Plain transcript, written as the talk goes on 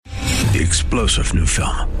The explosive new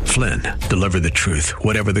film, Flynn, deliver the truth,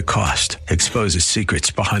 whatever the cost, exposes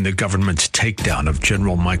secrets behind the government's takedown of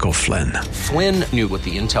General Michael Flynn. Flynn knew what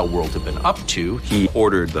the intel world had been up to. He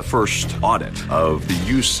ordered the first audit of the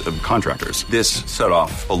use of contractors. This set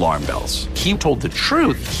off alarm bells. He told the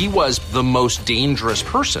truth. He was the most dangerous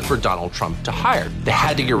person for Donald Trump to hire. They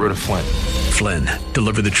had to get rid of Flynn. Flynn,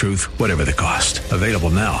 deliver the truth, whatever the cost. Available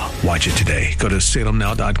now. Watch it today. Go to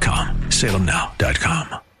salemnow.com.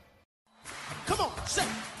 salemnow.com. Come on, say,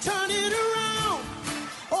 turn it around.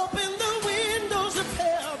 Open the windows of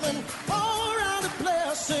heaven. Pour out a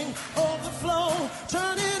blessing, overflow.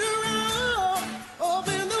 Turn it around.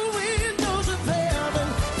 Open the windows of heaven.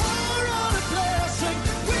 Pour out a blessing.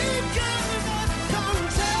 We've got enough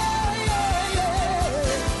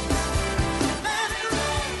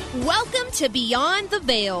contagion. Welcome to Beyond the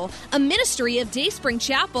Veil, a ministry of Dayspring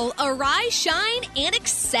Chapel. Arise, shine, and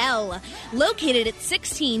excel. Located at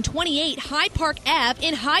 1628 Hyde Park Ave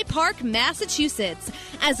in Hyde Park, Massachusetts.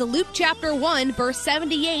 As Luke chapter 1, verse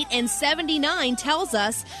 78 and 79 tells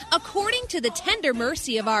us, according to the tender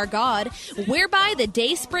mercy of our God, whereby the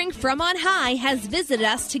dayspring from on high has visited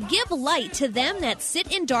us to give light to them that sit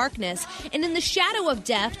in darkness and in the shadow of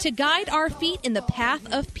death, to guide our feet in the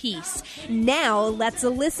path of peace. Now let's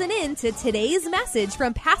listen in to today's message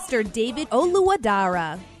from Pastor David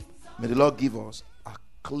Oluwadara. May the Lord give us a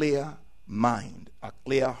clear mind, a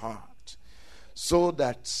clear heart, so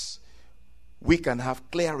that we can have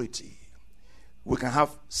clarity. We can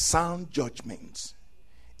have sound judgments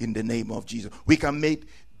in the name of Jesus. We can make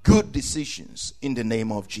good decisions in the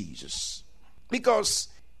name of Jesus. Because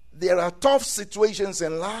there are tough situations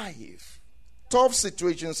in life. Tough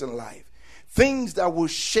situations in life. Things that will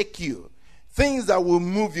shake you. Things that will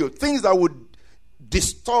move you. Things that will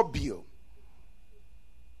disturb you.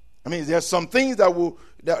 I mean, there are some things that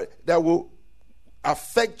will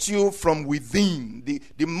affect you from within.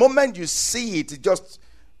 The moment you see it,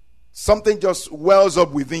 something just wells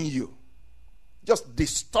up within you. Just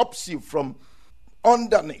disturbs you from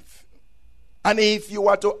underneath. And if you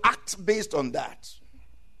are to act based on that,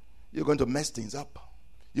 you're going to mess things up.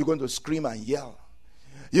 You're going to scream and yell.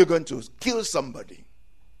 You're going to kill somebody.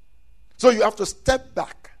 So you have to step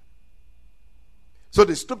back. So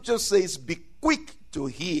the scripture says, be quick to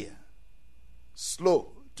hear,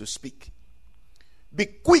 slow to speak. Be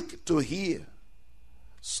quick to hear,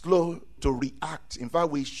 slow to react. In fact,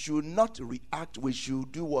 we should not react. We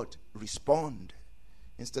should do what? Respond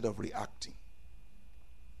instead of reacting.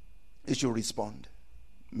 We should respond.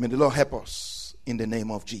 May the Lord help us in the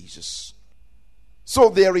name of Jesus. So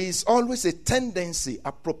there is always a tendency,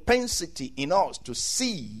 a propensity in us to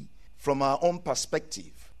see from our own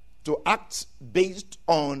perspective, to act based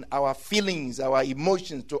on our feelings, our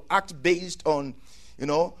emotions, to act based on,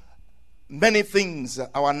 many things,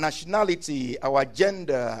 our nationality, our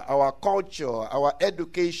gender, our culture, our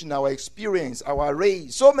education, our experience, our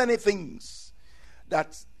race, so many things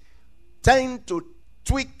that tend to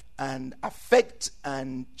tweak and affect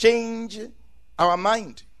and change our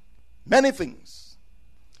mind. Many things.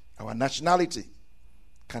 Our nationality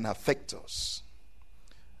can affect us.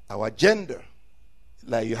 Our gender,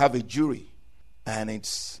 like you have a jury, and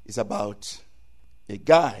it's about a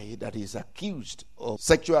guy that is accused of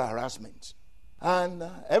sexual harassment. And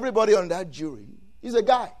everybody on that jury is a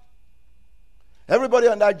guy. Everybody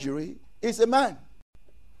on that jury is a man.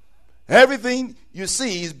 Everything you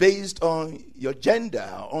see is based on your gender,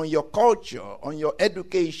 on your culture, on your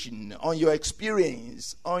education, on your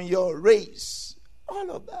experience, on your race. All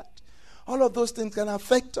of that. All of those things can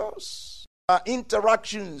affect us. Our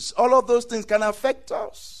interactions, all of those things can affect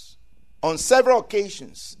us. On several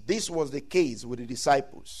occasions, this was the case with the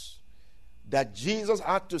disciples, that Jesus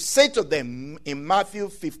had to say to them in Matthew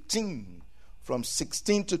 15, from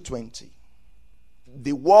 16 to 20,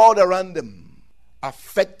 the world around them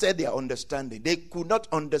affected their understanding. They could not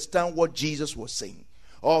understand what Jesus was saying,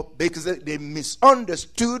 or because they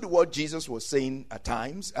misunderstood what Jesus was saying at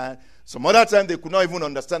times, and some other times they could not even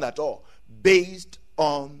understand at all, based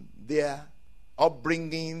on their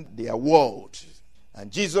upbringing, their world. And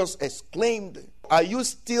Jesus exclaimed, are you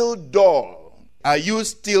still dull? Are you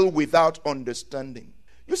still without understanding?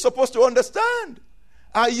 You're supposed to understand.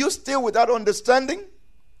 Are you still without understanding?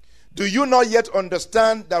 Do you not yet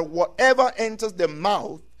understand that whatever enters the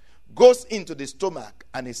mouth goes into the stomach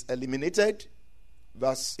and is eliminated?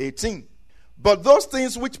 Verse 18. But those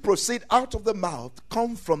things which proceed out of the mouth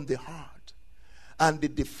come from the heart, and they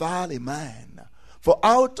defile a man. For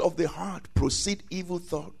out of the heart proceed evil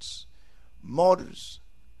thoughts, murders,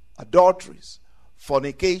 adulteries,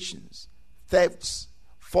 fornications, thefts,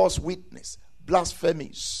 false witness,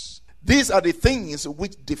 blasphemies. These are the things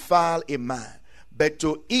which defile a man, but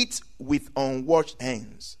to eat with unwashed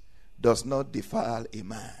hands does not defile a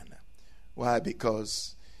man. Why?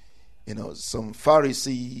 Because, some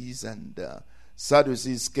Pharisees and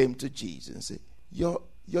Sadducees came to Jesus and said,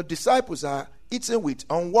 your disciples are eating with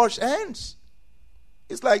unwashed hands.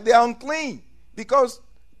 It's like they are unclean because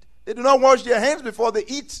they do not wash their hands before they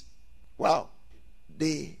eat. Wow.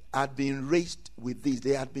 They had been raised with this.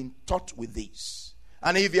 They had been taught with this.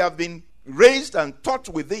 And if you have been raised and taught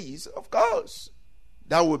with these, of course,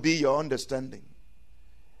 that will be your understanding.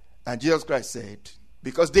 And Jesus Christ said,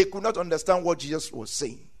 because they could not understand what Jesus was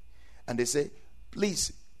saying, and they said,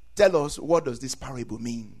 please tell us, what does this parable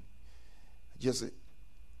mean? Jesus said,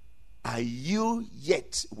 are you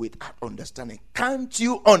yet without understanding? Can't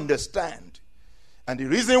you understand? And the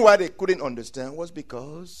reason why they couldn't understand was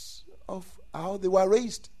because of how they were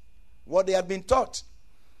raised, what they had been taught.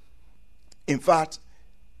 In fact,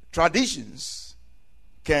 traditions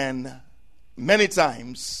can many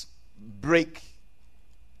times break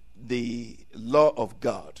the law of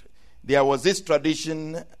God. There was this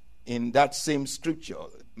tradition in that same scripture,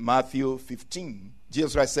 Matthew 15.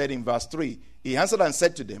 Jesus Christ said in verse 3, he answered and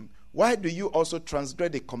said to them, why do you also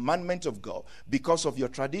transgress the commandment of God because of your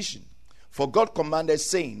tradition? For God commanded,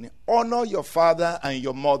 saying, honor your father and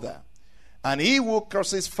your mother, and he who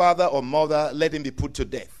curses father or mother, let him be put to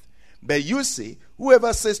death. But you say,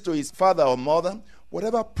 whoever says to his father or mother,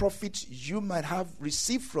 whatever profit you might have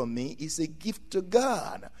received from me is a gift to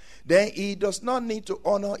God, then he does not need to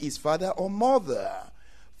honor his father or mother.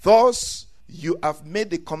 Thus, you have made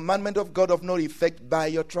the commandment of God of no effect by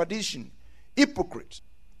your tradition. Hypocrite.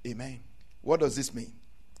 Amen. What does this mean?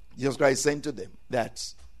 Jesus Christ is saying to them that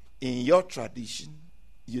in your tradition,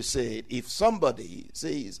 you said, if somebody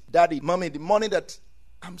says, Daddy, Mommy, the money that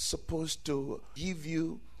I'm supposed to give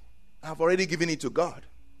you, I've already given it to God.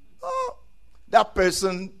 Oh, that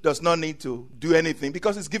person does not need to do anything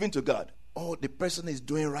because it's given to God. Oh, the person is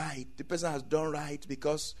doing right. The person has done right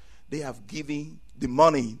because they have given the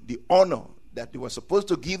money, the honor that they were supposed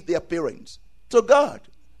to give their parents to God.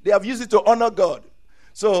 They have used it to honor God.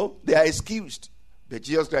 So they are excused. But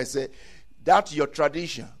Jesus Christ said, that your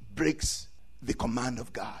tradition breaks the command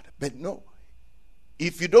of God. But no,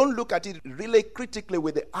 if you don't look at it really critically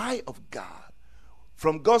with the eye of God,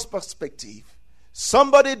 from God's perspective,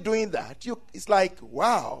 somebody doing that, it's like,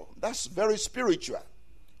 wow, that's very spiritual.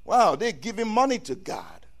 Wow, they're giving money to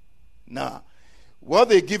God. Now, what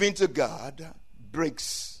they're giving to God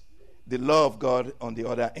breaks the law of God on the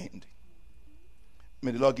other end.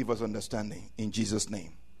 May the Lord give us understanding in Jesus'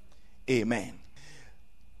 name. Amen.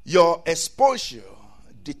 Your exposure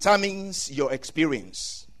determines your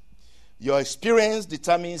experience. Your experience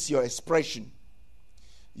determines your expression.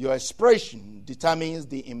 Your expression determines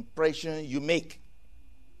the impression you make.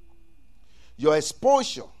 Your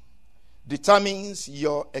exposure determines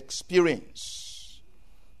your experience.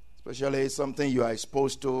 Especially something you are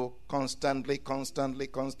exposed to constantly,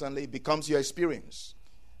 it becomes your experience.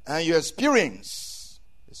 And your experience,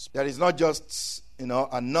 that is not just,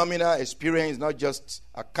 a nominal experience, not just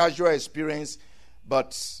a casual experience,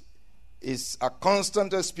 but is a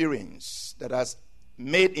constant experience that has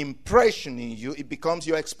made impression in you. It becomes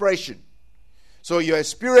your expression. So your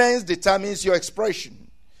experience determines your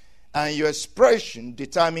expression, and your expression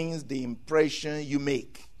determines the impression you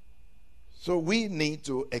make. So we need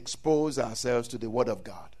to expose ourselves to the Word of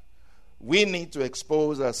God. We need to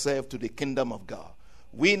expose ourselves to the kingdom of God.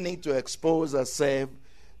 We need to expose ourselves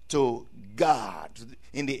to God,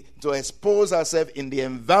 to expose ourselves in the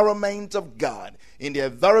environment of God, in the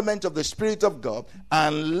environment of the Spirit of God,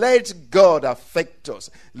 and let God affect us.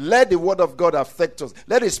 Let the Word of God affect us.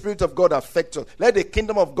 Let the Spirit of God affect us. Let the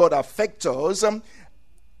kingdom of God affect us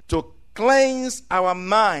to cleanse our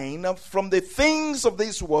mind from the things of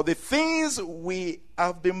this world, the things we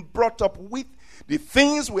have been brought up with, the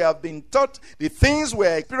things we have been taught, the things we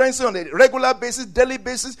are experiencing on a regular basis, daily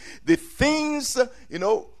basis, the things,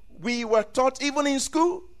 we were taught even in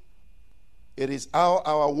school. It is how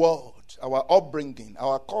our world, our upbringing,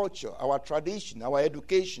 our culture, our tradition, our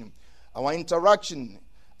education, our interaction,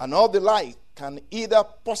 and all the like can either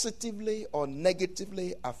positively or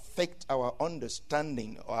negatively affect our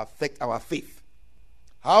understanding or affect our faith.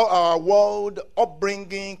 How our world,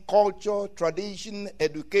 upbringing, culture, tradition,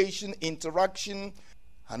 education, interaction,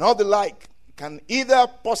 and all the like can either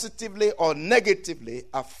positively or negatively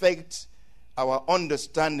affect our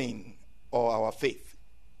understanding or our faith.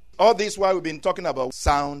 All this while we've been talking about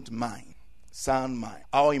sound mind. Sound mind.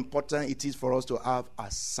 How important it is for us to have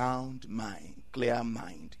a sound mind, clear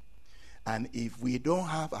mind. And if we don't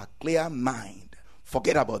have a clear mind,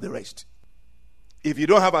 forget about the rest. If you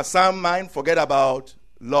don't have a sound mind, forget about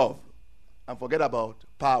love and forget about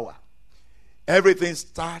power. Everything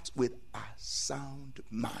starts with a sound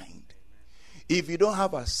mind. If you don't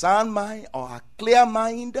have a sound mind or a clear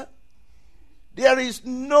mind, there is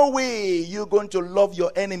no way you're going to love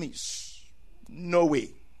your enemies. No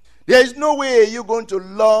way. There is no way you're going to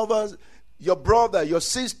love your brother, your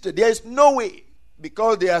sister. There is no way.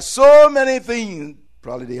 Because there are so many things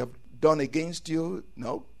probably they have done against you,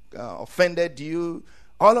 offended you,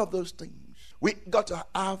 all of those things. We got to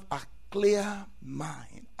have a clear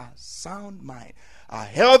mind, a sound mind, a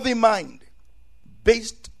healthy mind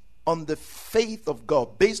based on the faith of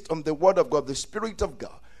God, based on the word of God, the Spirit of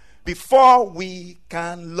God, before we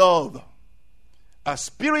can love. A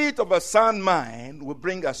spirit of a sound mind will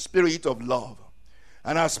bring a spirit of love.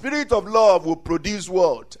 And a spirit of love will produce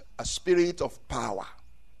what? A spirit of power.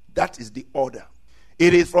 That is the order.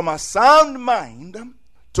 It is from a sound mind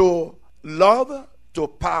to love to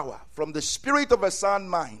power. From the spirit of a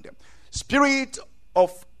sound mind. Spirit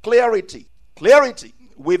of clarity. Clarity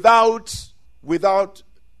without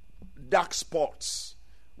dark spots.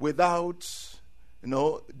 Without,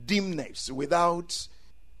 dimness. Without,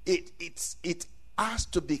 it has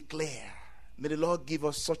to be clear. May the Lord give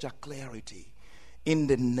us such a clarity in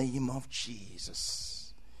the name of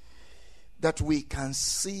Jesus, that we can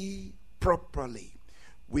see properly.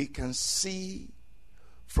 We can see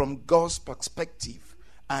from God's perspective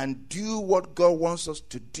and do what God wants us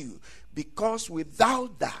to do. Because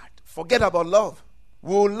without that, forget about love.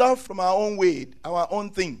 We will love from our own way, our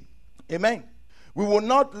own thing. Amen. We will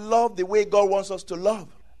not love the way God wants us to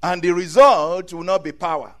love. And the result will not be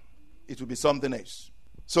power. It will be something else.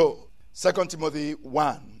 So, 2 Timothy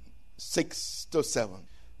 1:6-7.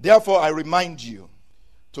 Therefore, I remind you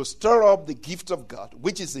to stir up the gift of God,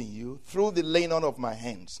 which is in you, through the laying on of my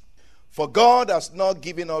hands. For God has not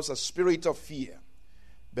given us a spirit of fear,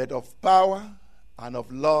 but of power and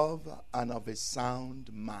of love and of a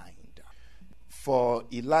sound mind. For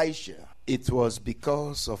Elijah, it was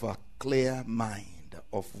because of a clear mind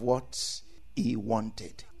of what he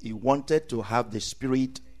wanted. He wanted to have the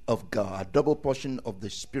Spirit of God, a double portion of the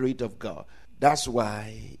Spirit of God. That's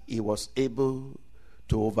why he was able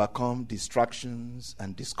to overcome distractions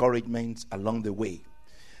and discouragements along the way.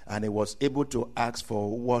 And he was able to ask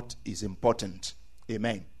for what is important.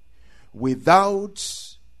 Amen.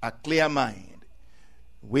 Without a clear mind,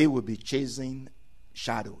 we will be chasing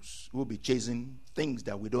shadows. We'll be chasing things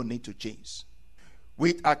that we don't need to chase.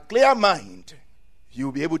 With a clear mind,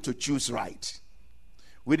 you'll be able to choose right.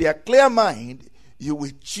 With a clear mind, you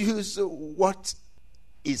will choose what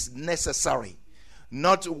is necessary,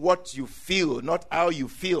 not what you feel, not how you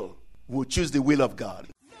feel. We'll choose the will of God.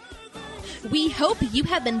 We hope you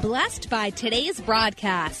have been blessed by today's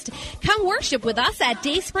broadcast. Come worship with us at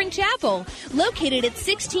Dayspring Chapel, located at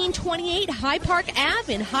 1628 Hyde Park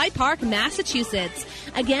Ave in Hyde Park, Massachusetts.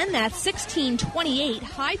 Again, that's 1628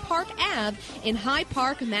 Hyde Park Ave in Hyde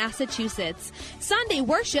Park, Massachusetts. Sunday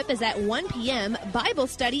worship is at 1 p.m., Bible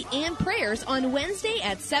study and prayers on Wednesday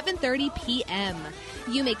at 7:30 p.m.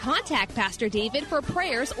 You may contact Pastor David for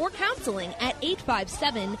prayers or counseling at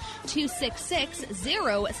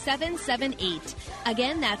 857-266-0778.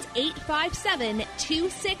 Again, that's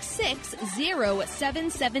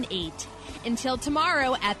 857-266-0778. Until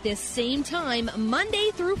tomorrow at this same time, Monday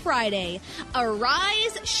through Friday,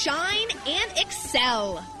 arise, shine, and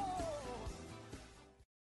excel.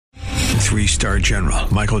 3-star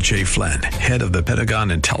General Michael J. Flynn, head of the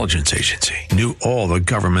Pentagon Intelligence Agency, knew all the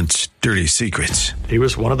government's dirty secrets. He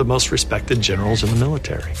was one of the most respected generals in the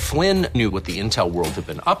military. Flynn knew what the intel world had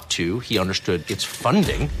been up to. He understood its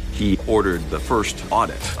funding. He ordered the first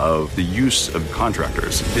audit of the use of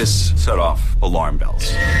contractors. This set off alarm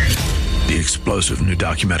bells. The explosive new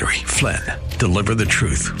documentary, Flynn, Deliver the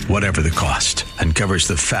Truth, Whatever the Cost, uncovers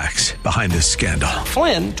the facts behind this scandal.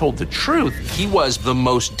 Flynn told the truth. He was the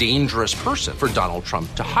most dangerous person for Donald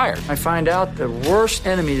Trump to hire. I find out the worst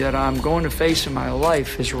enemy that I'm going to face in my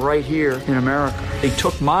life is right here in America. They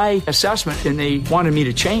took my assessment and they wanted me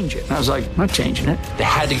to change it. And I was like, I'm not changing it. They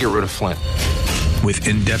had to get rid of Flynn. With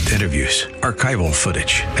in-depth interviews, archival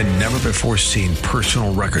footage, and never-before-seen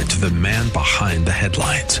personal records of the man behind the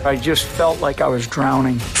headlines. I just felt like I was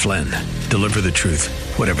drowning. Flynn, Deliver the Truth,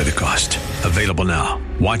 Whatever the Cost. Available now.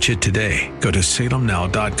 Watch it today. Go to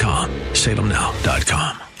salemnow.com.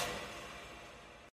 salemnow.com.